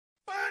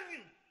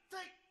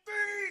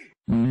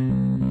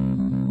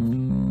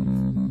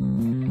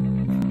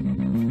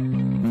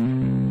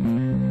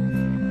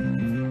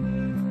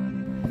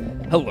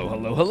Hello,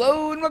 hello,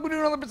 hello, and welcome to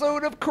another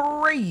episode of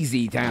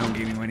Crazy Town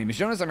Gaming. My name is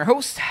Jonas, I'm your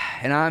host,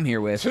 and I'm here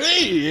with...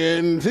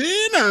 TNT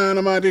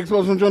Dinomight, the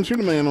explosive John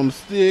Shooter Man on the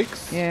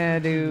sticks. Yeah,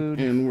 dude.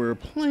 And we're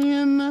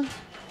playing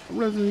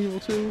Resident Evil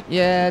 2.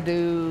 Yeah,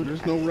 dude.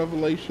 There's no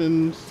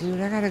revelations.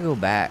 Dude, I gotta go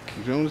back.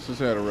 Jonas has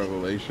had a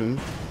revelation,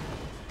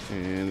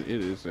 and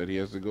it is that he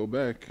has to go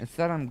back. It's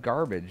that I'm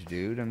garbage,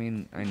 dude. I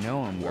mean, I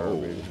know I'm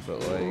garbage, but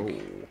like...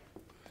 Whoa.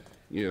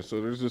 Yeah,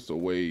 so there's just a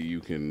way you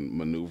can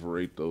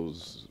maneuverate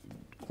those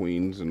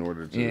queens in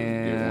order to get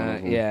one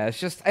of them. Yeah, it's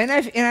just... And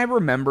I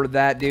remember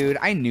that, dude.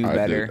 I knew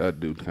better. I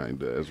do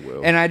kind of as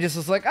well. And I just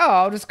was like, oh,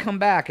 I'll just come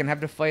back and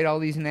have to fight all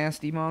these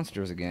nasty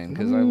monsters again,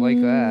 because I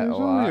like that a lot. There's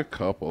only a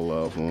couple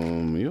of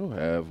them. You'll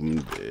have them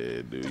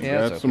dead, dude. You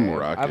Yeah, got some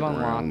rocket I've unlocked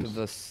rounds.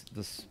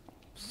 this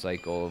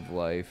cycle of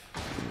life.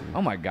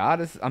 Oh my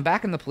god, I'm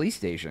back in the police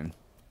station.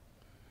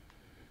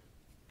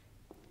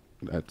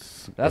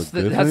 That's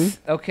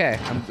okay.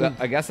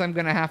 I guess I'm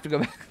gonna have to go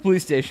back to the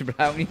police station, but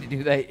I don't need to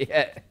do that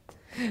yet.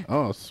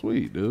 Oh,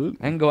 sweet, dude.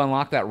 I can go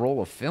unlock that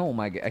roll of film.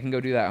 I can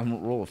go do that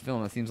roll of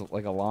film. It seems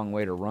like a long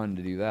way to run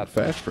to do that.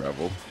 Fast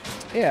travel.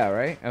 Yeah,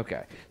 right?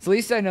 Okay. So at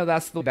least I know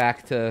that's the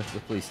back to the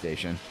police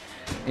station.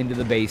 Into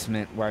the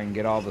basement where I can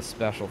get all the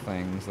special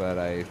things that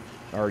I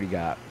already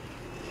got.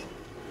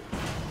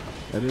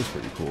 That is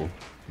pretty cool.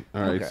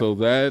 All right, Okay. so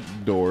that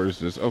door is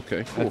just...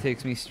 Okay, cool. That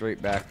takes me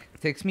straight back.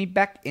 Takes me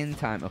back in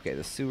time. Okay,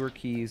 the sewer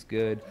key is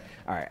good.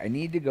 All right, I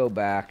need to go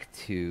back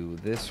to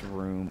this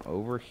room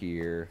over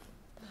here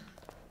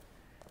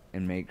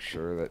and make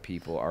sure that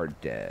people are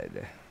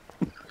dead.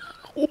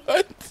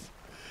 What?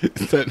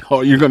 Is that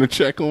all you're going to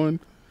check on?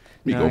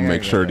 Me No, go I gotta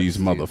make go sure that these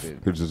stupid-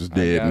 motherfuckers is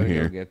dead I in gotta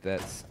here. go get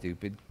that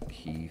stupid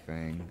key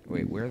thing.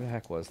 Wait, where the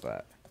heck was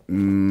that?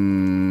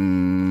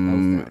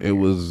 It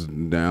was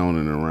down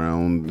and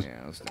around.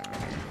 Yeah, it was down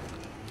here.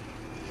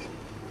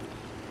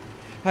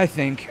 I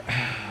think.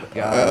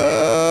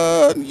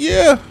 God.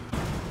 Yeah.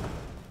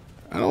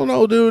 I don't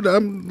know, dude.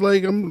 I'm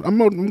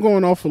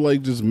going off of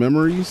like just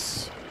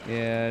memories.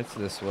 Yeah, it's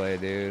this way,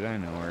 dude. I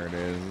know where it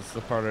is. It's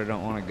the part I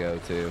don't want to go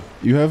to.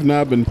 You have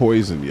not been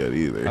poisoned yet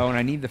either. Oh, and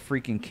I need the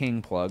freaking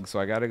king plug, so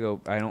I gotta go.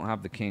 I don't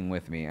have the king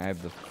with me. I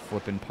have the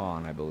flippin'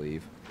 pawn, I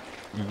believe.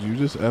 Did you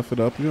just F it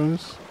up,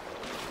 Jonas?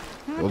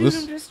 Oh, dude,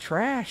 I'm just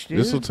trash, dude.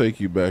 This will take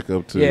you back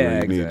up to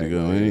where you need to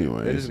go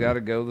anyway. I just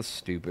gotta go the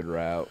stupid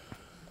route.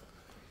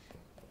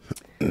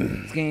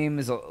 This game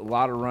is a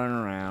lot of running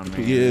around,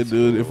 man. Yeah, It's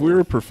dude. cool. If we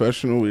were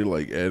professional, we'd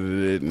like edit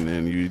it, and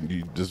then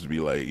you'd just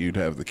be like, you'd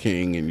have the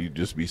king, and you'd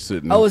just be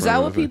sitting. Oh, in is that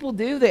front what of it. people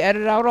do? They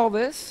edit out all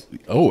this?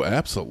 Oh,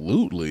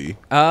 absolutely,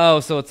 Oh,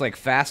 so it's like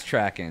fast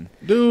tracking,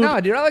 dude.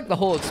 No, dude, I like the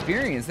whole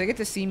experience. They get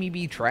to see me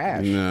be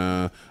trash.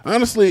 Nah,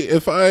 honestly,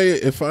 if I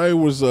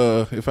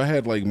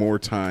had like more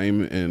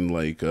time and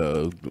like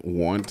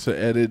want to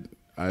edit,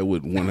 I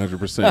would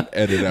 100%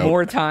 edit out.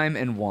 More time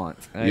and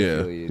want. I Yeah,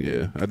 feel you,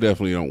 dude. I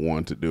definitely don't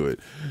want to do it.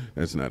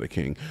 That's not a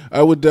king.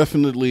 I would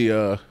definitely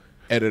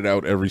edit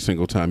out every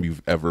single time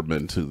you've ever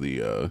been to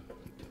the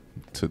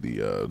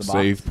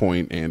save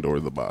point and or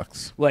the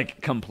box.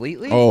 Like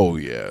completely? Oh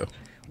yeah.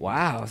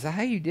 Wow, is that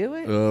how you do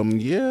it?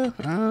 Yeah.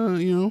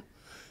 You know,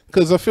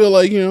 because I feel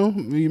like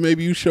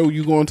maybe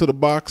you going to the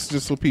box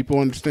just so people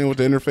understand what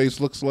the interface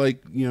looks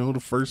like. The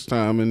first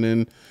time, and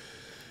then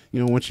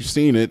once you've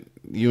seen it,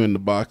 you in the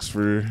box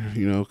for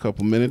a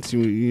couple minutes.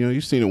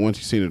 You've seen it once.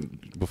 You've seen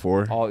it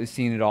before. You've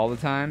seen it all the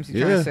times?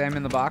 You trying to say I'm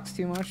in the box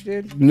too much,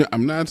 dude? No,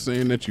 I'm not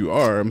saying that you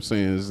are. I'm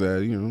saying is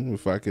that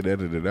if I could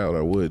edit it out,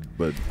 I would.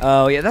 But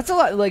oh yeah, that's a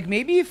lot. Like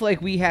maybe if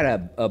like we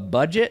had a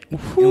budget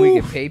and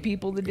we could pay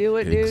people to do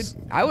it, dude,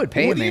 I would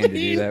pay a man to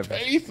do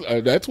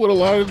that. That's what a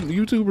lot of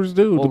YouTubers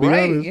do. Well, to be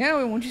right? honest.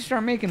 Yeah. Once you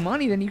start making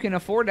money, then you can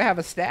afford to have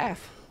a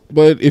staff.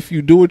 But if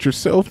you do it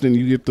yourself, then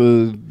you get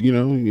the you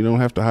don't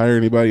have to hire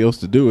anybody else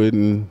to do it.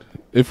 And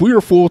if we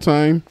were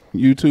full-time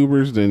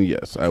YouTubers, then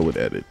yes, I would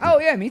edit. Oh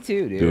yeah, me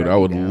too, dude. Dude, I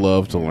would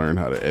love to learn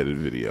how to edit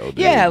video. Dude.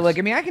 Yeah, like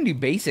I mean, I can do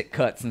basic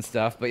cuts and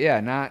stuff, but yeah,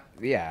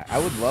 I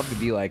would love to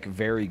be like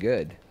very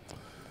good.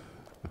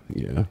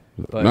 Yeah,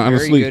 But no,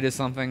 honestly, very good is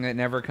something that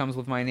never comes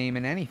with my name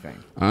in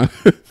anything.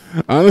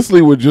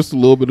 Honestly, with just a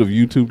little bit of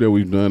YouTube that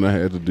we've done, I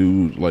had to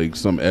do like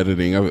some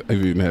editing. I've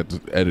even had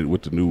to edit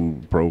with the new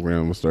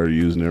program I started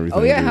using everything.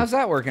 Oh yeah, dude. how's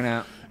that working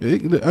out?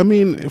 I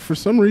mean, for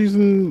some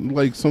reason,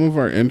 like some of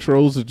our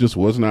intros, it just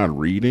was not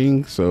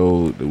reading.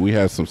 So we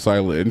had some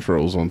silent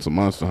intros on some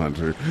Monster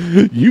Hunter.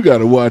 You got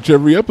to watch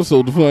every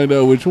episode to find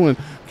out which one.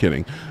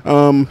 Kidding.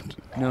 No,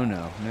 you're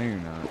not.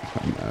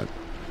 I'm not.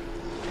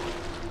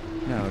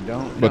 No,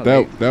 don't. But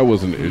no, that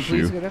was an can you issue.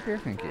 Please get up here.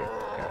 Thank you.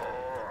 Okay.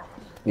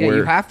 Yeah, where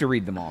you have to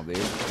read them all, dude.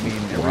 I mean,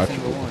 every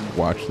single one.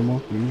 Watch them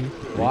all.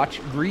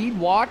 Watch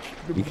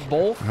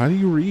both. How do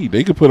you read?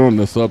 They could put on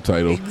the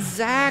subtitles.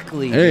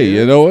 Exactly. Hey, dude.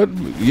 you know what?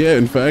 Yeah,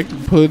 in fact,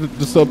 put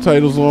the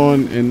subtitles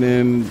on and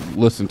then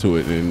listen to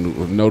it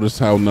and notice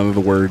how none of the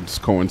words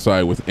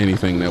coincide with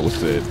anything that was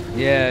said.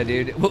 Yeah,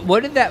 dude.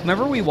 What did that?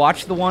 Remember we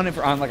watched the one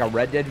on like a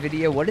Red Dead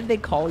video? What did they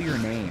call your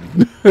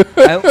name?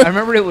 I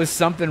remember it was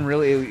something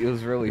really. It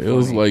was really. It funny.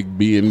 was like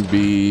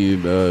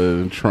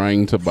B&B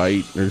trying to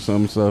bite or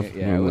some stuff.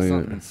 Yeah, it was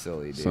something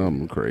silly, dude.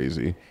 Something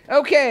crazy.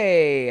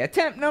 Okay,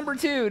 attempt number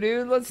 2,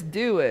 dude. Let's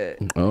do it.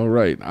 All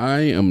right, I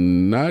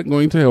am not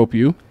going to help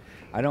you.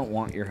 I don't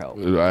want your help.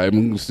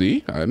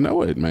 See, I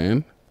know it,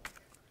 man.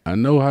 I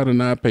know how to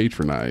not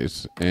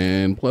patronize,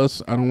 and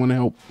plus, I don't want to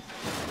help.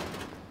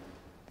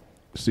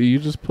 See, you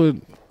just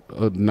put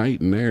a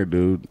knight in there,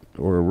 dude,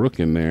 or a rook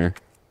in there.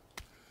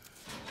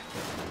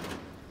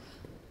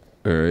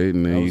 All right,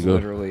 and there you go. That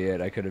was literally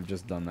it. I could have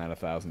just done that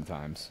 1,000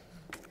 times.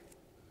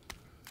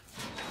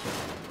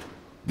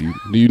 Do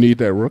you need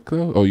that rook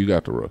though? Oh, you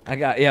got the rook.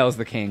 Yeah, it was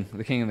the king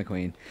and the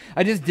queen.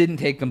 I just didn't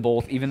take them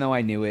both, even though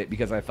I knew it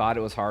because I thought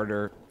it was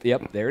harder.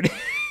 Yep, there it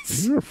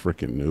is. You're a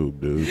freaking noob,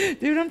 dude.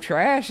 Dude, I'm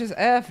trash as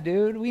F,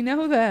 dude. We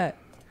know that.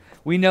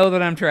 We know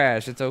that I'm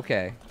trash. It's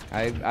okay.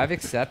 I've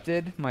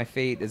accepted my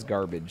fate as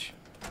garbage,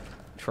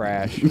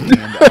 trash,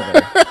 and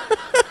other.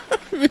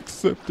 I've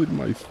accepted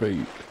my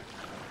fate.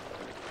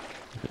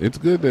 It's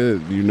good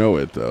that you know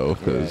it though,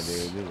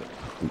 because. Yeah,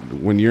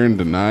 when you're in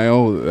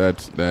denial,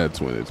 that's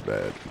when it's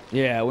bad.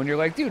 Yeah, when you're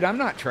like, dude, I'm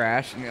not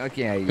trash, and you're like,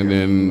 yeah, and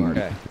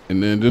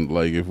then just,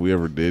 like if we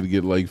ever did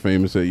get like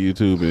famous at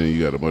YouTube, and you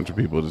got a bunch of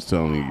people just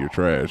telling you you're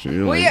trash, and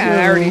you're well, like,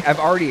 yeah, I've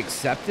already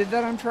accepted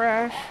that I'm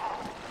trash.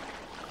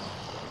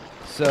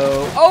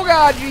 So, oh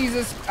God,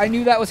 Jesus, I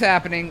knew that was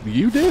happening.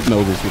 You did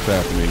know this was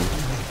happening,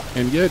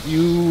 and yet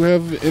you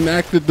have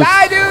enacted the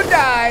die, dude,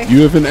 die.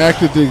 You have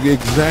enacted the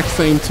exact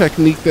same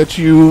technique that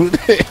you.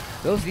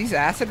 These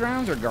acid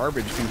rounds are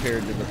garbage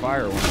compared to the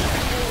fire ones.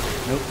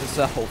 Note to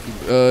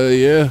self.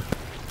 Yeah.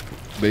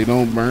 They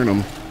don't burn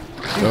them.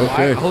 Dude,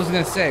 okay. I was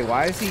gonna say,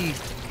 why is he?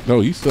 No,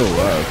 he's still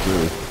alive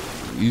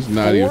too. He's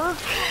not even.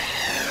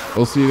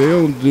 Oh, see, they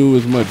don't do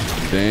as much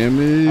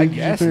damage. I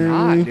guess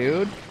apparently. not,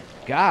 dude.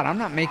 God, I'm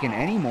not making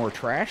any more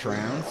trash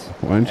rounds.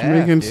 Why aren't you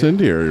making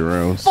incendiary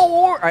rounds?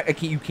 4.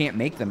 You can't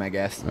make them, I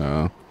guess.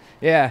 Oh.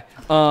 Yeah.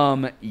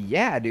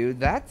 Yeah, dude,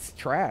 that's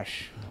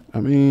trash. I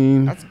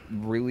mean, that's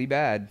really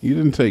bad. You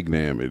didn't take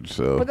damage,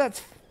 so. But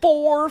that's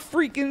 4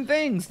 freaking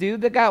things,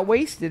 dude, that got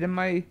wasted in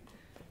my. I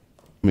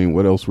mean,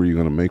 what else were you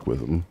gonna make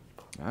with them?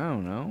 I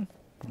don't know.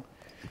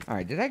 All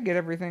right, did I get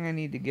everything I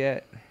need to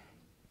get?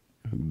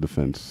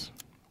 Defense.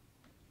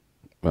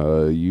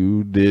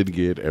 You did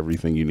get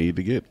everything you need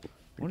to get,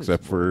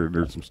 except for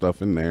there's some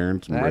stuff in there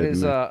and some. That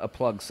is a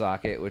plug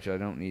socket, which I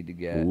don't need to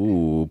get.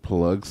 Ooh,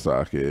 plug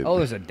socket. Oh,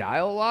 there's a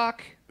dial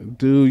lock.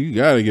 Dude, you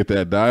gotta get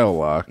that dial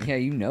lock. Yeah,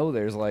 you know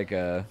there's like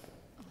a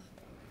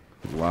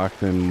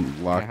locked and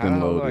loaded. How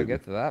do I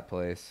get to that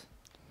place?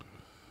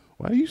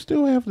 Why do you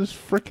still have this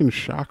freaking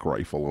shock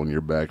rifle on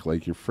your back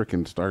like you're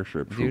freaking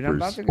Starship Troopers? Dude, I'm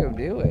about to go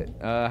do it.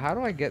 How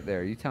do I get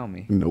there? You tell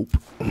me. Nope.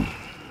 Why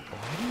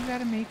do you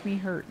gotta make me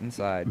hurt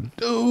inside?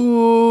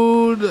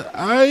 Dude,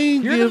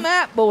 You're the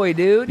map boy,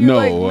 dude. You're no,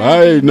 like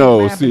I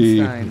know. See,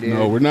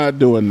 no, we're not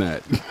doing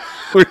that.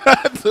 We're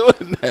not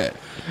doing that.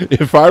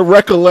 If I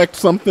recollect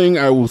something,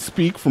 I will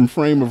speak from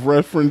frame of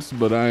reference,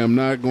 but I am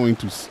not going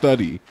to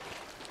study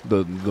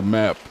the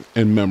map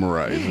and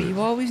memorize it. You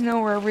always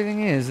know where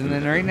everything is, and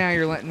then right now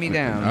you're letting me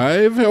down.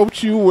 I've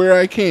helped you where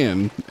I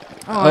can.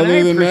 Oh, and I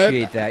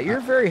appreciate that. You're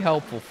a very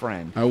helpful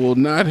friend. I will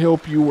not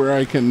help you where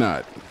I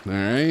cannot. All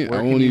right?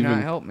 Where can you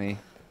not help me?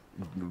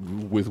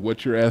 With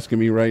what you're asking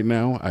me right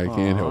now, I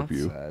can't help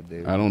you. Sad,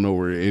 dude. I don't know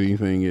where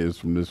anything is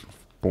from this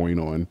point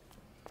on.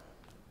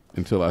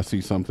 Until I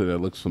see something that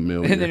looks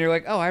familiar. And then you're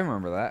like, oh, I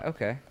remember that.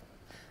 Okay.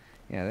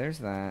 Yeah, there's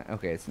that.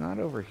 Okay, it's not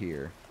over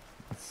here.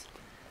 It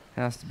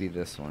has to be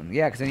this one.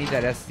 Yeah, because I need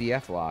that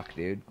SDF lock,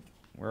 dude.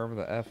 Wherever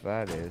the F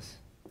that is.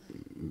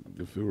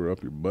 If it were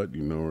up your butt,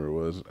 you know where it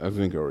was. I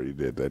think I already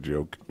did that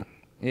joke.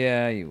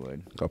 Yeah, you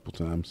would. A couple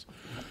times.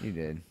 You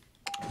did.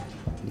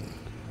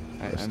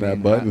 Press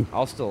that button.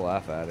 I'll still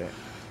laugh at it.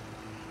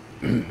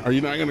 Are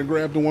you not going to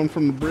grab the one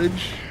from the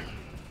bridge?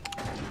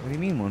 What do you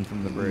mean one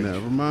from the bridge?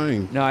 Never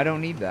mind. No, I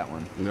don't need that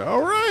one.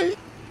 All right.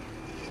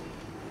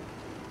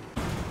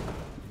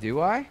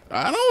 Do I?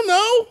 I don't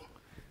know.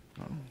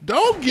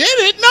 Don't get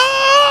it.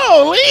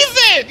 No,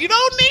 leave it. You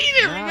don't need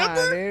it.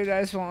 Remember, dude.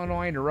 I just don't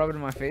want you to rub it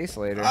in my face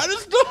later. I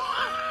just don't.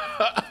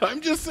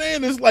 I'm just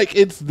saying, it's like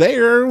it's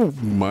there.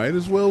 Might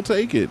as well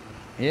take it.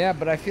 Yeah,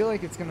 but I feel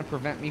like it's gonna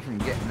prevent me from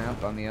getting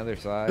up on the other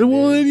side.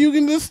 Well, then you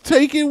can just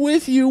take it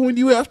with you when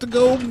you have to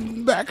go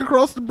back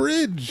across the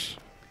bridge.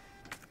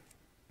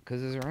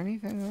 Because is there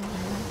anything over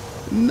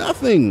here?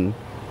 Nothing.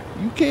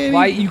 You can't.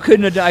 Why you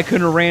couldn't have? I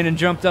couldn't have ran and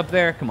jumped up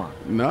there. Come on.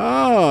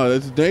 No,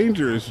 that's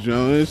dangerous,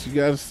 Jonas. You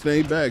gotta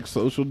stay back.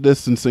 Social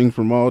distancing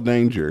from all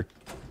danger.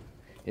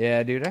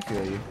 Yeah, dude, I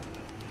feel you.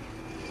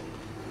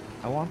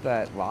 I want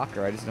that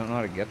locker. I just don't know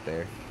how to get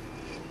there.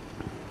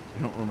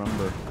 I don't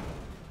remember.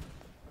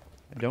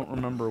 I don't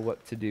remember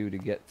what to do to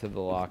get to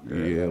the locker.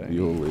 Yeah,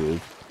 you'll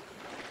live.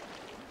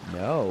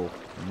 No.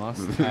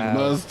 Must have.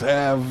 Must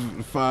have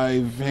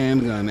 5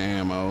 handgun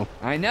ammo.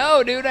 I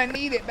know, dude. I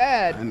need it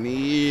bad. I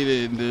need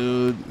it,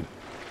 dude.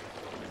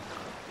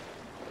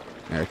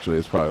 Actually,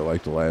 it's probably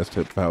like the last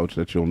hip pouch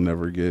that you'll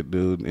never get,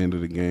 dude. End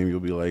of the game, you'll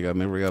be like, I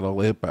never got all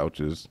the hip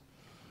pouches.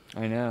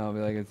 I know. I'll be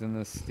like, it's in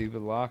this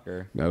stupid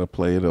locker. Gotta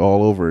play it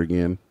all over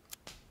again.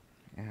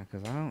 Yeah,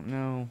 because I don't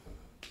know.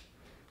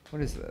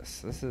 What is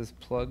this? This is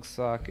plug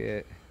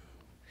socket.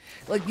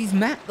 Like these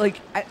map,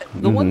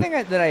 the one thing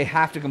that I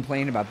have to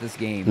complain about this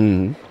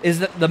game is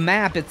that the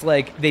map. It's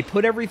like they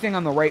put everything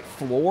on the right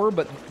floor,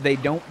 but they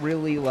don't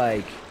really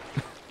like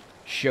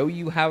show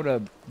you how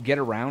to get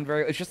around.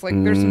 It's just like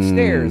there's some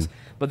stairs,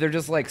 but they're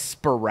just like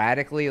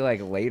sporadically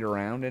like laid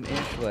around and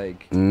ish.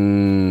 Like,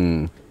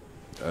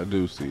 I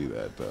do see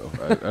that though.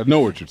 I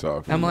know what you're talking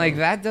about. I'm like,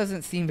 that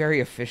doesn't seem very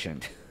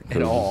efficient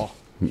at all.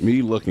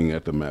 Me looking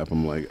at the map,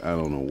 I'm like, I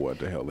don't know what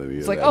the hell it is.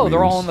 It's like, oh,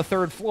 they're all on the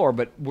 3rd floor,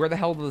 but where the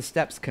hell do the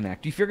steps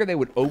connect? Do you figure they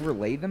would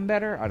overlay them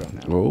better? I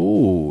don't know.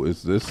 Oh,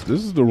 is this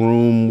is the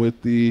room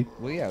with the...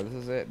 Well, yeah, this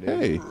is it, dude.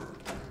 Hey,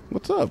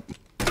 what's up?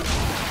 Better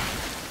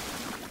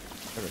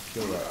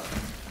kill that.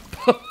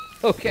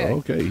 Okay.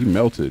 Okay, he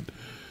melted.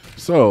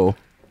 So,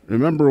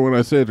 remember when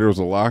I said there was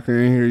a locker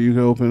in here you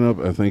can open up?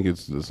 I think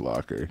it's this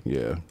locker.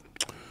 Yeah.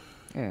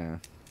 Yeah.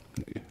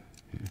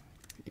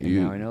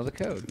 Now I know the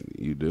code.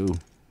 You do.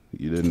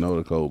 You didn't know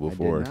the code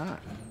before. I did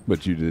not.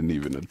 But you didn't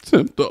even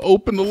attempt to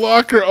open the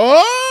locker.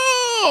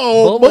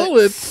 Oh,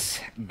 bullets.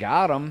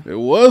 Got them. It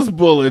was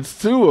bullets,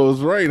 too. I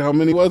was right. How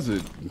many was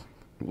it?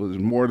 Was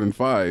it more than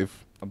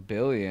 5? 1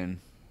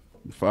 billion.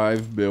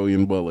 5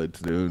 billion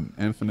bullets, dude.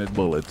 Infinite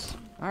bullets.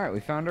 All right,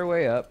 we found our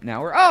way up.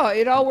 Now we're... Oh,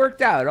 it all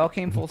worked out. It all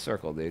came full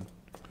circle, dude.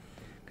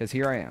 Because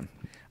here I am.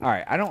 All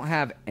right, I don't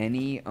have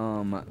any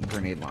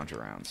grenade launcher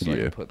rounds, so I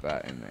can put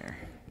that in there.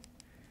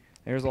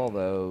 There's all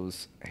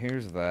those.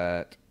 Here's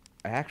that.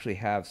 I actually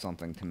have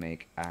something to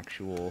make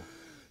actual...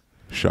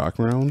 Shock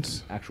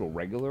rounds? Actual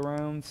regular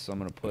rounds. So I'm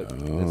going to put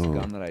this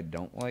gun that I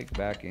don't like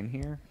back in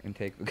here and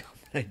take the gun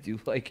that I do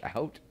like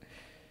out.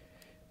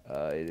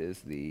 It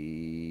is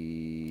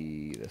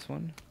this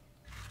one.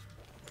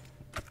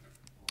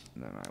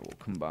 And then I will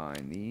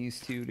combine these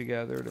two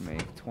together to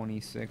make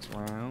 26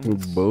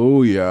 rounds.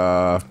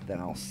 Booyah. Then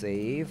I'll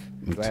save.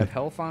 Do I have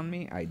health on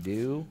me? I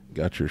do.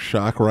 Got your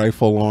shock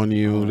rifle on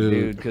you,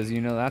 dude. Because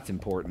you know that's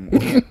important.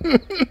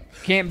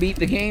 Can't beat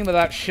the game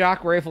without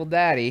shock rifle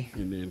daddy.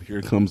 And then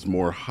here comes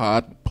more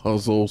hot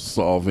puzzle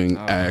solving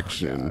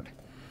action. God.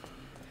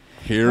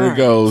 Here it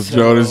goes, so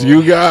Jonas.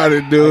 You got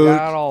it, dude. I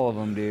got all of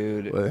them,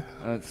 dude. What?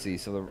 Let's see.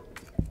 So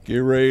get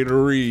ready to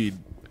read.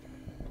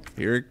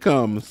 Here it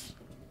comes.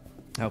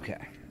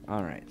 Okay.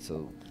 All right.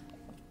 So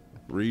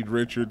Reed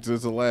Richards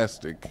is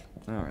elastic.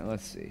 All right.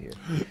 Let's see here.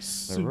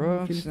 The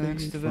rook's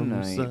next to the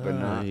knight, but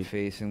not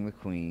facing the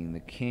queen. The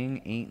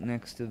king ain't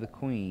next to the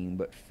queen,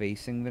 but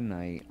facing the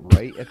knight.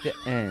 Right at the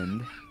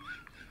end.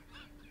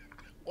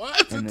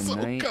 What? It's so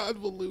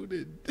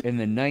convoluted. And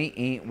the knight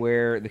ain't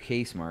where the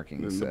case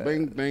marking says. The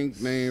bang, bang,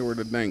 bang, or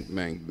the dank,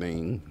 bang,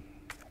 ding.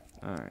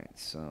 All right.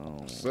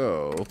 So.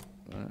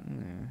 That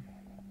in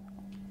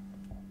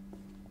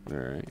there.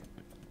 All right.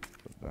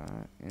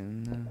 That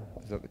in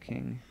is that the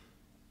king?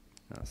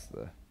 That's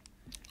the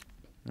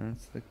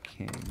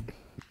king.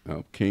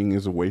 Oh, king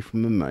is away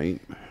from the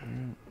knight,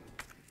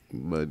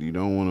 but you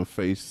don't want to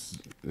face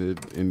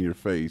it in your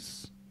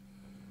face.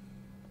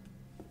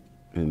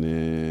 And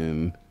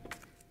then,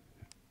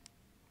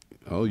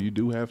 oh, you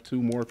do have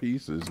 2 more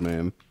pieces,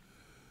 man.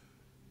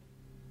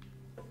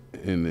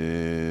 And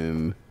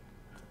then,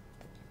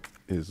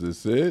 is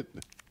this it?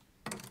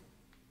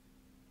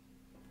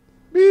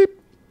 Beep.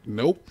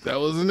 Nope, that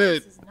wasn't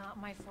it. This is not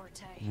my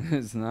forte.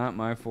 It's not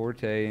my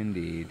forte,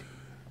 indeed.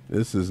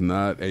 This is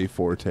not a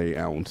 40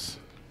 ounce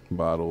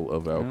bottle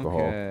of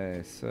alcohol.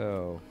 Okay,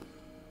 so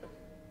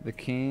the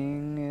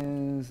king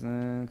is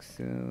next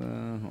to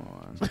the... Hold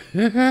on.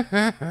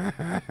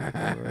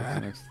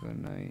 Next to the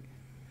knight,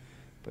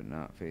 but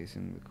not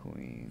facing the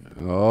queen.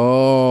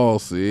 Oh,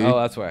 see? Oh,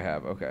 that's what I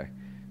have. Okay.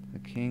 The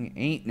king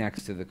ain't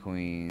next to the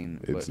queen,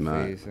 it's but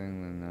not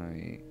facing the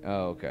knight.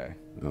 Oh, okay.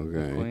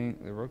 Okay.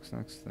 The rook's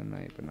next to the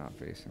knight, but not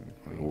facing the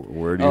queen.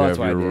 Where do you have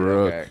your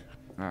rook? Okay.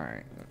 All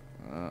right.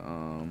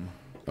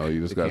 Oh, you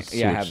just got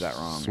to I have that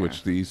wrong.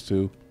 Switch these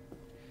two?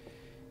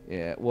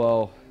 Yeah,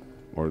 well,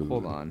 or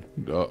hold on.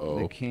 Uh-oh.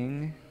 The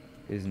king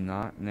is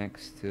not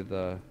next to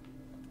the...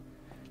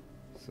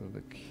 So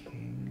the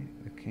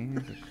king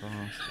is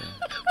across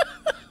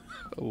the... I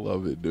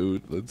love it,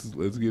 dude.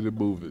 Let's get it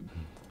moving.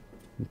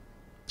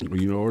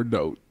 You know, or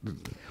don't.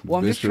 Well,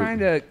 I'm just trying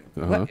to...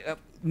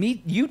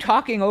 you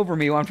talking over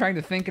me while I'm trying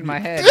to think in my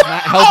head is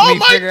not helping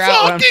me figure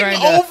out what I'm trying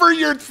to... over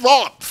your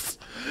thoughts?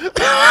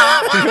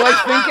 You're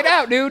like, think it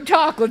out, dude.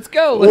 Talk. Let's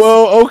go.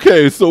 Well,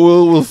 okay, so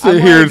we'll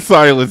sit here in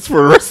silence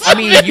for the rest I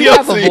mean, you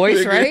have a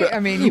voice, right? I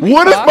mean, you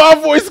what is my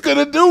voice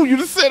gonna do? You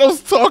just said I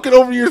was talking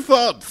over your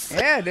thoughts.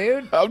 Yeah,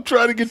 dude. I'm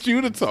trying to get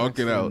you to talk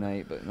it out.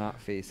 Knight, but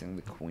not facing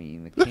the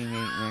queen. The king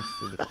ain't next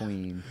to the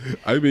queen.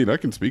 I mean, I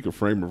can speak a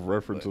frame of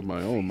reference of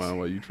my own mind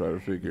while you try to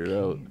figure it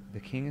out. The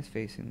king is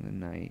facing the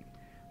knight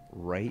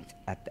right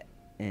at the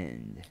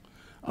end.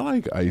 I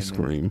like ice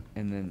cream.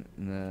 And then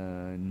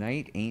the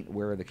knight ain't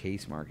where the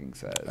case marking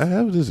says. I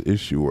have this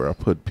issue where I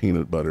put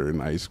peanut butter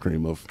in ice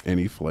cream of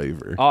any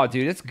flavor. Oh,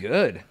 dude, it's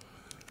good.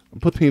 I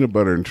put peanut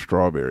butter in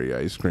strawberry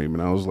ice cream,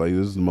 and I was like,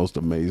 this is the most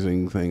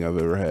amazing thing I've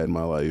ever had in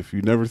my life.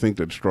 You'd never think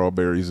that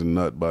strawberries and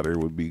nut butter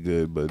would be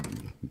good, but...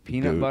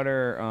 Peanut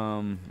butter,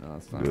 no,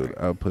 that's not dude, right.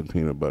 I'll put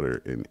peanut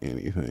butter in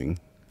anything.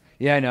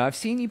 Yeah, I know. I've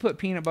seen you put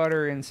peanut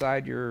butter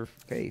inside your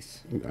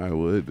face. I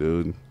would,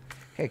 dude.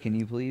 Hey, can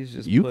you please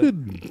just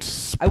could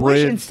spread... I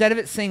wish instead of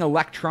it saying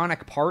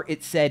electronic part,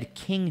 it said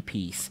king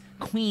piece,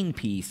 queen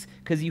piece,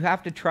 because you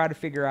have to try to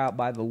figure out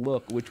by the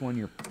look which one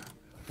you're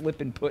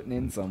flipping putting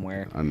in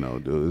somewhere. I know,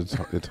 dude.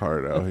 It's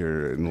hard out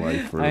here in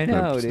life for I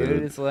know, pimps,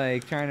 dude. It's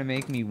like trying to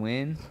make me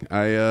win.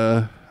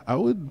 I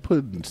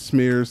would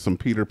smear some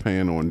Peter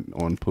Pan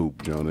on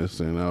poop, Jonas,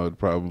 and I would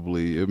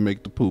probably it'd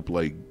make the poop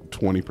like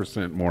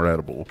 20% more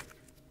edible.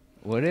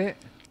 Would it?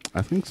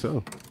 I think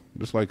so.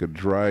 Just like a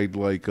dried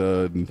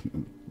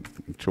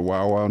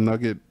Chihuahua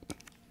nugget.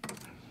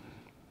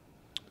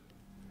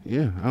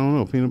 Yeah, I don't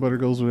know. Peanut butter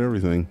goes with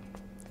everything.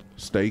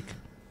 Steak.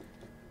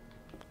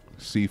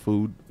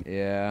 Seafood.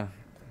 Yeah.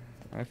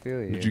 I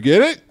feel you. Did you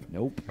get it?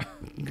 Nope.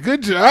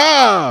 Good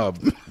job.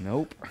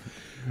 Nope.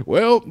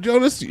 Well,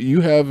 Jonas,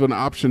 you have an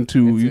option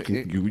to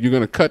you're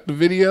gonna cut the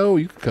video.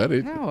 You can cut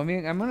it. No, I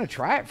mean I'm gonna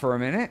try it for a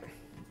minute.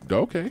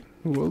 Okay,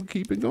 we'll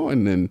keep it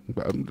going then.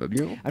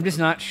 I'm just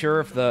not sure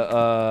if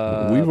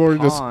the we've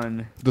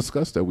already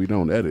discussed that we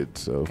don't edit,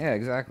 so yeah,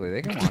 exactly.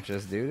 They can watch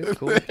us, dude. It's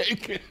cool.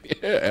 Yeah,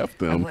 F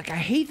them. I'm like, I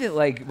hate that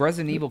like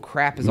Resident Evil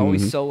crap is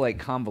always so like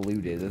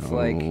convoluted. It's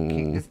like,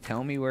 can you just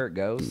tell me where it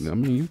goes? I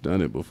mean, you've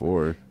done it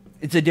before.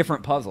 It's a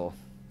different puzzle.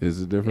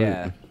 Is it different?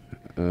 Yeah.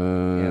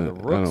 Yeah, the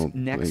rook's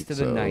next to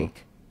the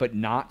knight, but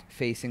not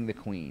facing the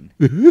queen.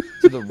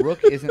 So the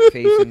rook isn't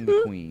facing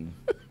the queen.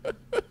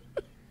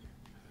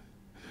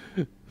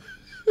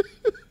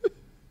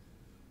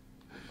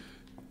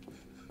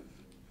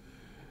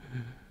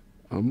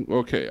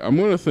 Okay, I'm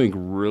going to think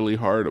really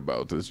hard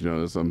about this,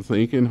 Jonas. I'm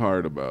thinking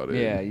hard about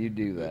it. Yeah, you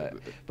do that.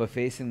 But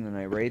facing the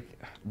knight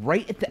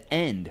right at the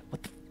end.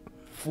 What the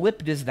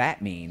flip does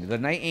that mean? The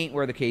knight ain't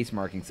where the case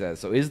marking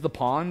says. So is the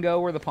pawn go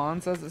where the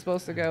pawn says it's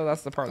supposed to go?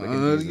 That's the part that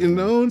confuses you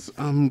know, me.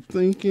 I'm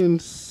thinking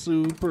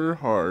super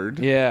hard.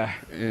 Yeah.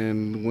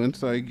 And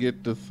once I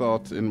get the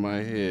thoughts in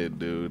my head,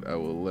 dude, I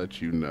will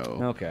let you know.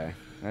 Okay.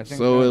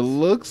 So it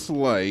looks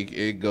like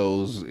it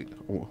goes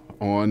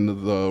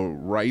on the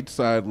right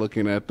side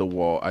looking at the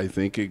wall. I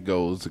think it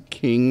goes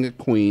king,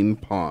 queen,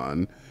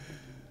 pawn.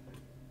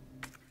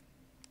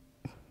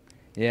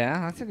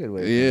 Yeah, that's a good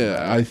way to think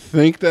about it. I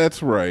think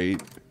that's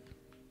right.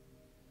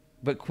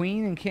 But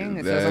queen and king,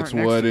 it that's says aren't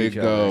next what to it each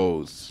other.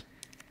 goes.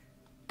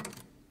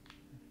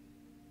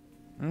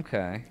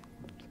 Okay.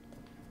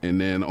 And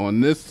then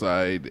on this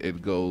side,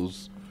 it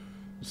goes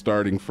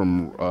start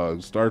from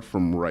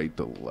right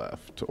to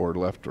left or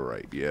left to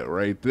right. Yeah,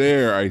 right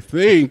there. I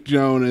think,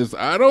 Jonas.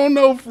 I don't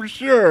know for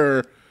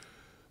sure,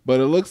 but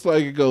it looks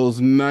like it goes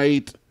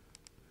knight.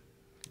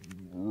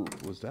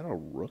 Was that a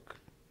rook?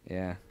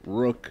 Yeah.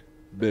 Rook,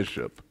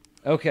 bishop.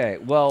 Okay,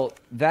 well,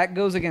 that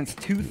goes against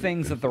two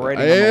things that the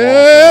writing on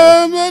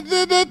the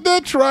wall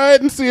says. Try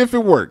it and see if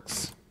it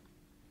works.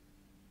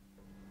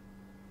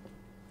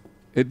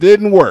 It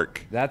didn't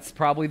work. That's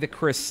probably the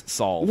Chris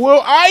solve.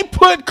 Well, I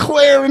put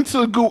Claire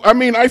into Google. I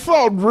mean, I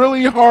thought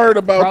really hard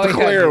about probably the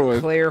Claire one.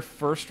 Claire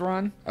first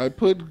run? I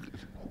put,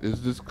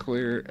 is this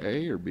Claire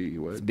A or B?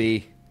 What? It's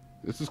B.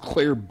 This is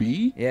Claire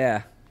B?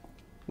 Yeah.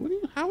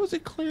 How is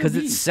it Claire B? Because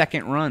it's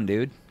second run,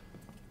 dude.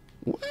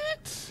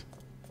 What?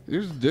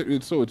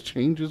 So it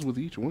changes with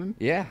each one?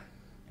 Yeah.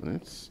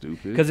 That's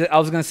stupid. Because I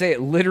was going to say,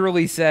 it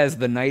literally says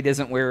the knight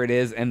isn't where it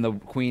is and the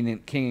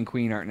king and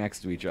queen aren't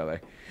next to each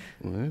other.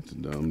 Well, that's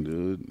dumb,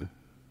 dude.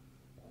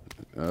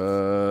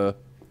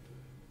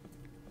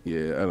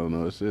 Yeah, I don't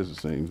know. It says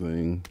the same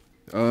thing.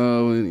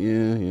 Oh,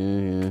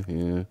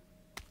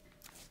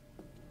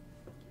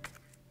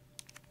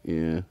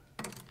 yeah.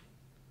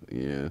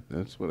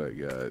 That's what I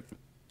got.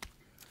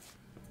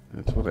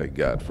 That's what I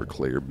got for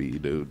Claire B,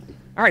 dude.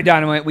 All right,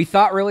 Dynamite. We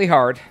thought really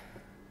hard.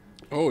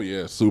 Oh,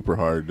 yeah. Super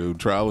hard, dude.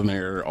 Trial and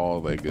error,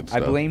 all that good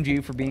stuff. I blamed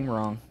you for being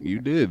wrong. You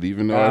did,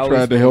 even though I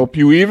tried to help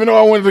you. Even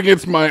though I went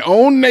against my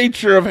own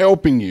nature of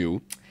helping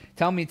you.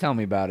 Tell me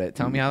about it.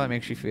 Tell me how that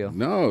makes you feel.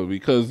 No,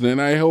 because then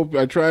I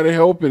try to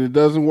help and it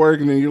doesn't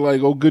work, and then you're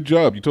like, "Oh, good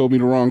job, you told me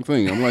the wrong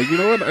thing." I'm like, you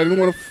know what? I didn't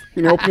want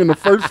to help you in the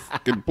first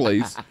fucking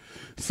place.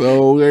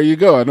 So there you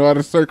go. I know how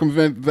to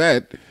circumvent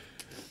that.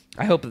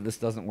 I hope that this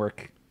doesn't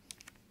work.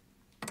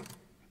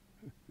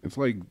 It's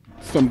like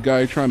some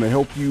guy trying to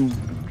help you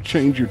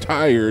change your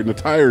tire, and the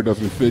tire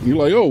doesn't fit, and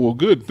you're like, "Oh, well,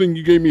 good thing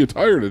you gave me a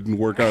tire that didn't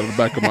work out of the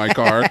back of my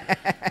car."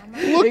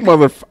 Look,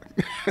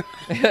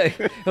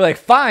 motherfucker. Like,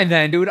 fine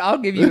then, dude. I'll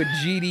give you a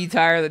GD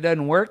tire that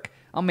doesn't work.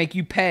 I'll make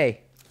you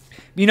pay.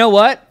 You know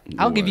what?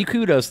 I'll give you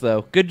kudos,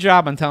 though. Good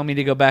job on telling me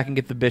to go back and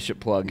get the Bishop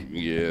plug.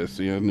 Yeah,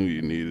 see, I knew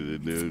you needed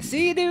it, dude.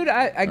 See, dude,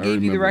 I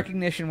gave you the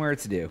recognition where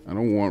it's due. I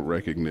don't want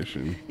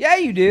recognition. Yeah,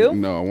 you do.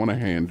 No, I want a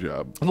hand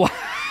job.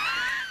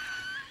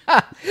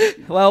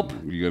 Well,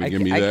 you gotta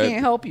give me that. I can't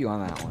help you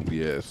on that one.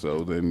 Yeah, so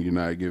then you're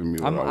not giving me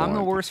what I want. I'm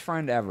the worst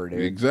friend ever,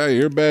 dude. Exactly.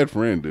 You're a bad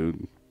friend,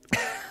 dude.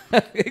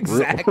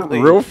 Exactly.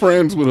 Real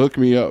friends would hook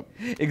me up.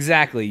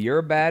 Exactly. You're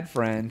a bad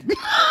friend.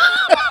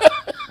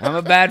 I'm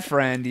a bad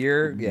friend.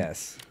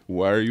 Yes.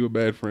 Why are you a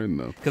bad friend,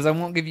 though? Because I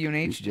won't give you an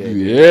HJ.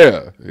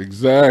 Yeah,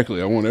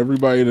 exactly. I want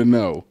everybody to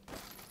know.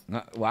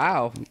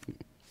 Wow.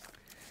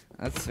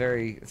 That's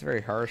very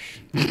harsh.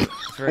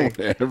 It's very,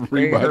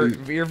 everybody.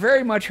 You're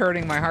very much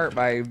hurting my heart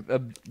by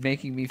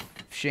making me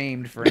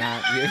shamed for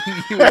not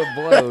giving you a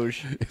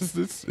bloge. Is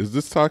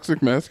this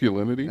toxic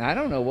masculinity? I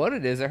don't know what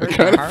it is. It hurts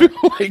I my heart. feel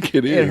like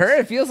it is.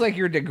 It feels like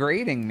you're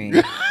degrading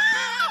me.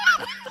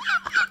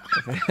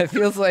 It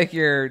feels like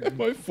you're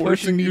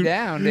pushing me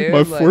down, dude.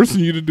 Am I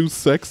forcing you to do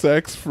sex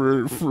acts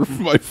for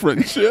my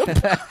friendship?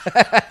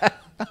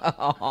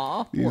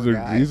 Aw,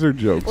 these are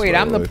jokes. Wait,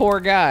 I'm the poor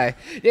guy.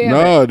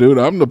 No, dude,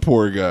 I'm the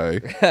poor guy.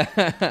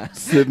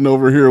 Sitting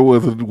over here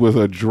with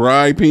a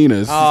dry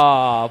penis.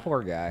 Oh,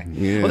 poor guy.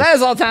 Yeah. Well, that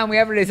is all the time we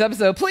have for today's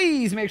episode.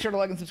 Please make sure to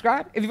like and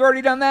subscribe. If you've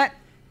already done that,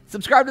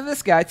 subscribe to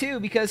this guy, too,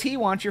 because he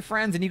wants your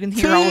friends, and you can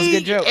hear all his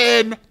good jokes.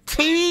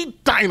 TNT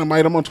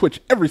Dinomight. I'm on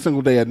Twitch every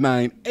single day at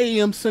 9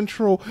 a.m.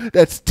 Central.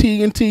 That's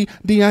TNT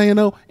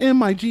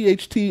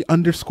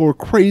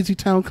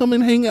DINOMIGHT_CrazyTown. Come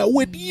and hang out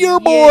with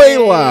your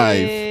boy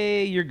live.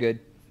 You're good.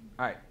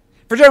 All right.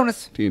 For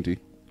Jonas. TNT.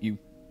 You.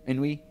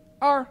 And we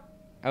are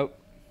out.